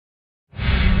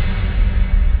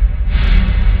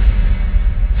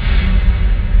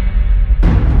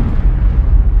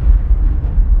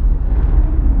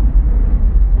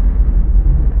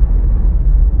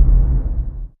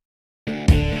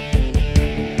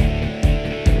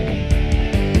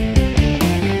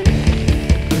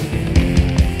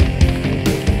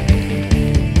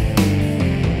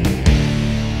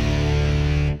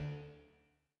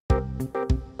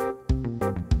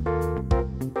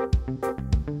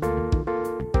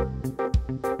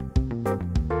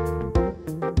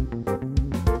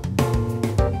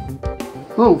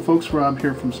Hello folks, Rob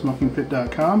here from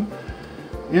smokingpit.com.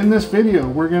 In this video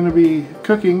we're going to be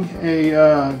cooking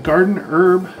a garden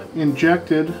herb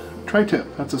injected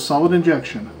tri-tip. That's a solid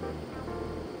injection.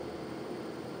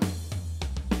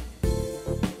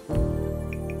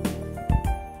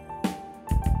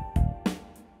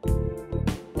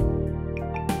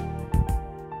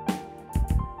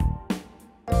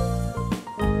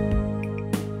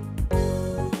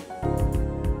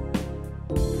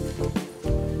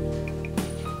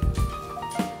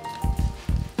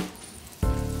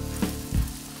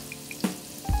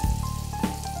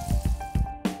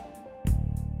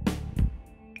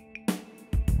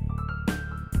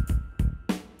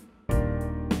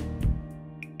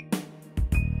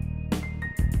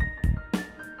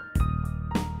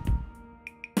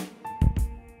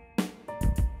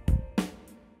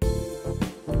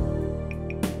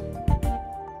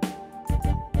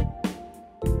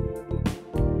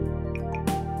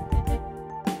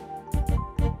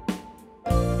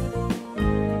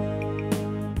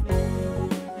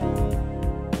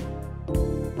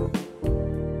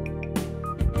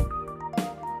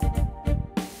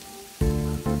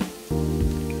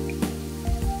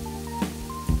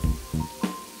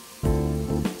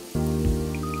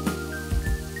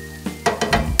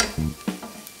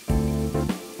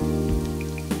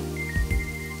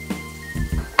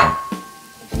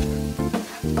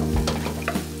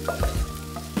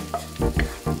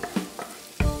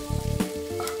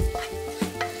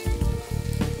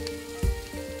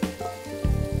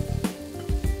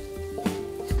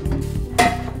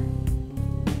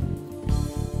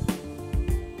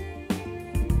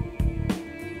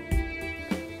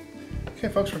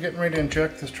 Okay folks, we're getting ready to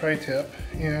inject this tri-tip,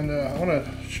 and I want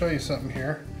to show you something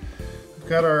here. We've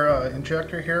got our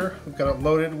injector here. We've got it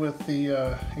loaded with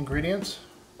the ingredients.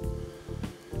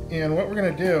 And what we're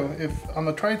going to do, if on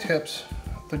the tri-tips,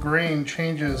 the grain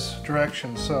changes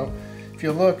direction. So if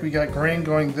you look, we got grain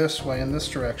going this way in this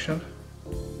direction.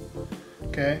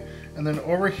 Okay, and then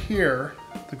over here,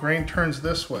 the grain turns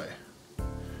this way.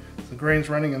 The grain's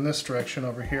running in this direction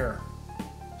over here.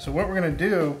 So what we're going to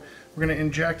do, we're going to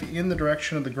inject in the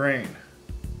direction of the grain,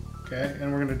 okay?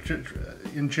 And we're going to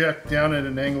inject down at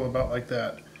an angle about like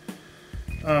that.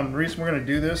 The reason we're going to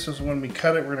do this is when we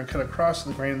cut it, we're going to cut across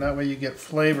the grain, and that way you get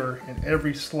flavor in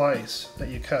every slice that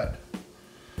you cut.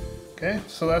 Okay,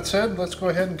 so that said, let's go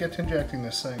ahead and get to injecting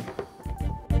this thing.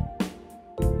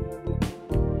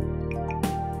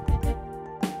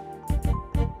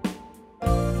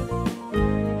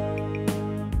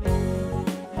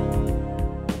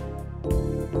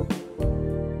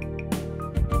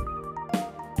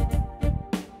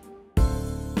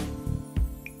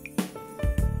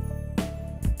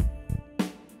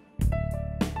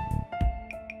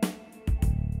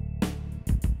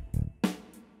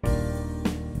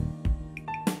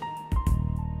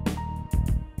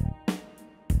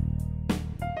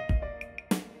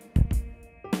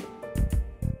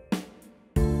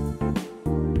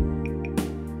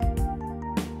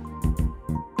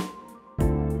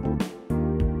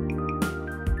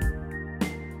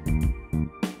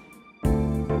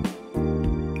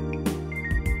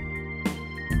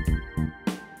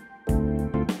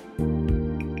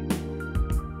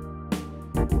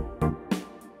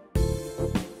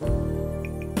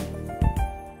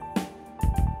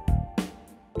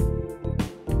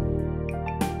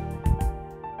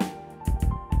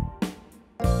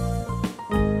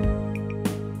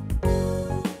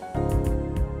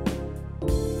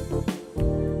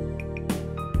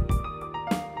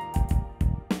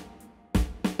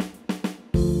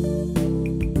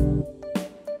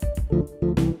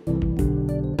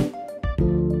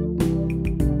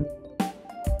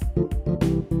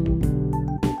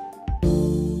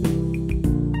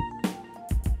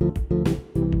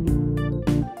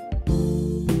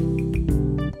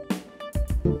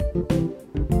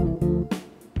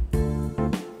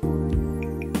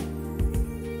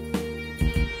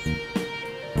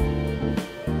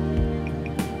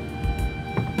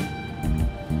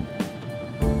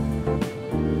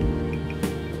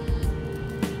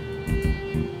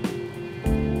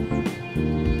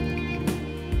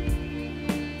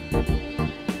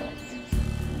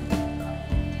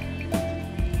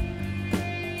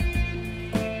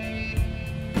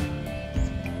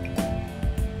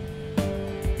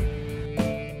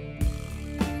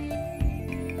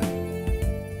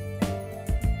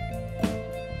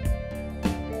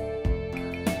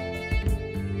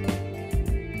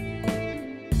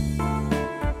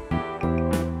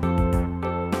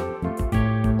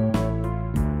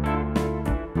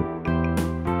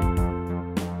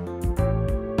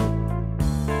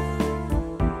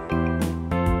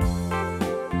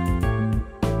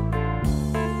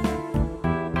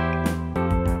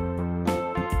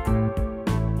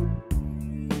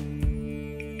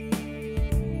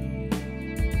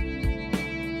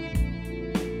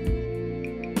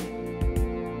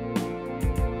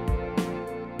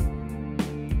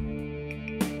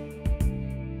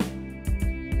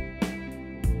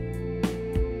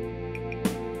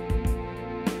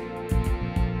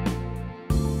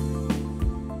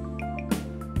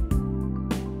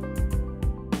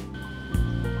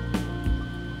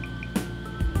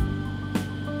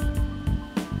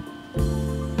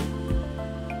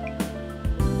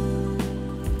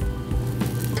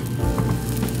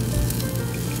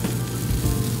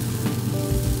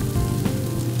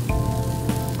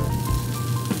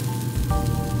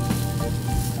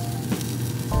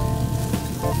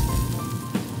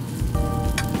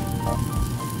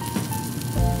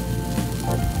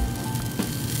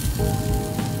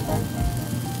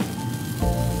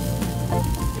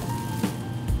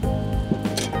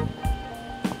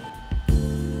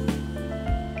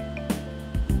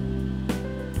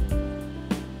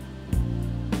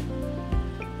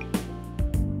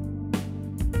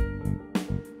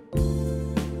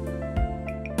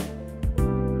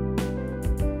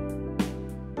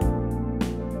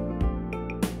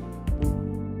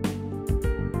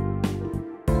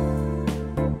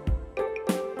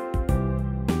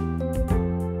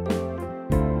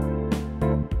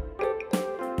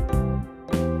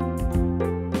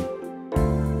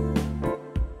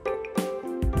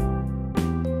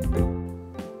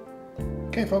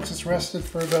 Okay folks, it's rested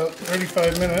for about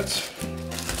 35 minutes.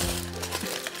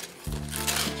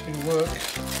 Take a look.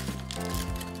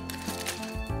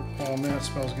 Oh man, it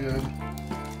smells good.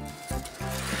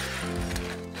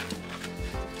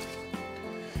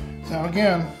 Now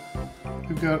again,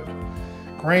 we've got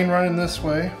grain running this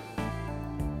way,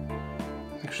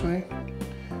 actually,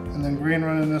 and then grain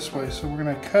running this way. So we're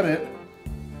going to cut it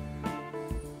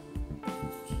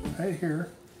right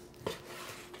here.